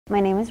My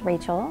name is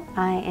Rachel.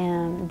 I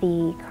am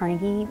the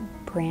Carnegie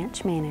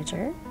branch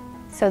manager.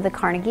 So the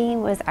Carnegie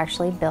was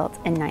actually built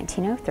in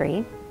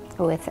 1903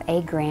 with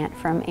a grant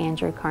from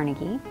Andrew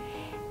Carnegie.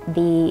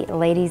 The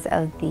ladies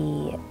of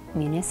the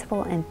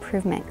Municipal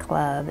Improvement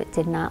Club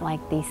did not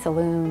like the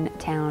saloon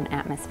town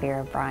atmosphere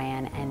of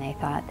Bryan, and they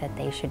thought that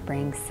they should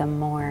bring some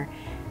more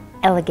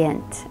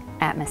elegant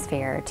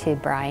atmosphere to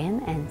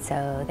Bryan, and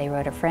so they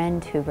wrote a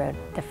friend who wrote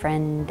the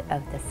friend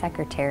of the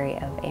secretary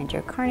of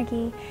Andrew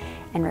Carnegie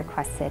and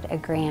requested a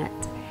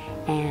grant,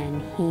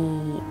 and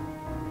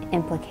he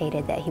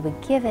implicated that he would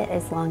give it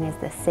as long as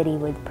the city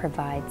would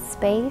provide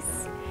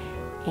space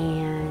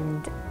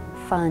and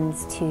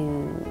funds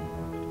to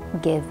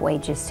give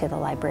wages to the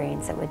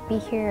librarians that would be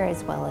here,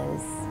 as well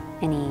as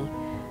any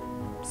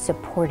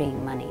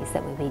supporting monies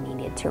that would be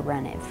needed to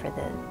run it for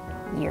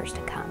the years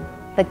to come.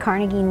 The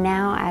Carnegie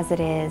now, as it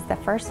is, the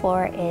first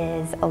floor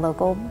is a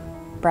local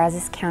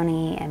Brazos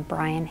County and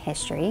Bryan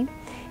history.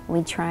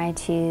 We try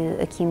to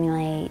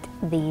accumulate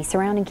the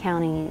surrounding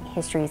county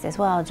histories as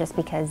well, just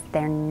because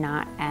they're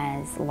not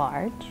as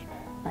large.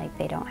 Like,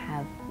 they don't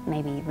have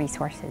maybe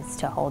resources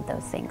to hold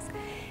those things.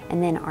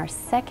 And then our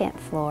second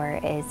floor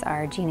is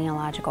our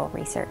genealogical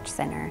research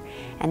center,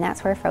 and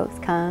that's where folks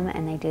come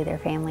and they do their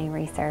family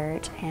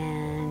research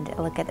and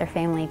look at their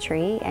family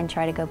tree and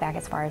try to go back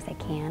as far as they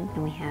can.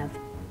 And we have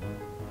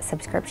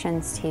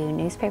subscriptions to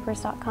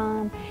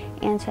newspapers.com,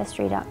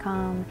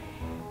 ancestry.com,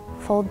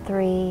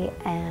 Fold3,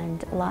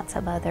 and lots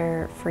of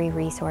other free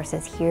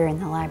resources here in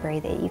the library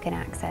that you can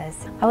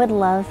access. I would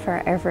love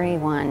for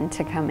everyone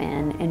to come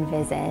in and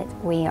visit.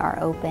 We are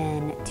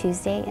open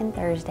Tuesday and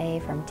Thursday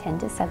from 10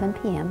 to 7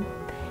 p.m.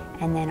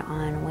 and then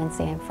on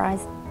Wednesday and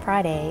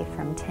Friday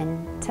from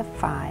 10 to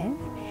 5.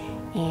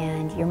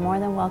 And you're more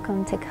than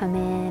welcome to come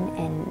in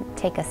and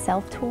take a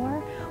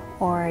self-tour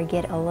or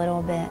get a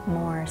little bit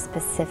more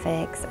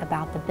specifics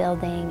about the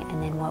building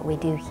and then what we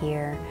do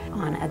here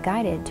on a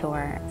guided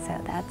tour. So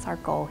that's our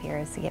goal here,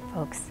 is to get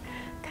folks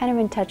kind of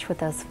in touch with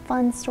those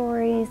fun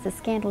stories, the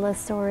scandalous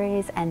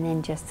stories, and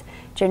then just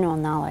general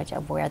knowledge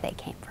of where they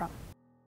came from.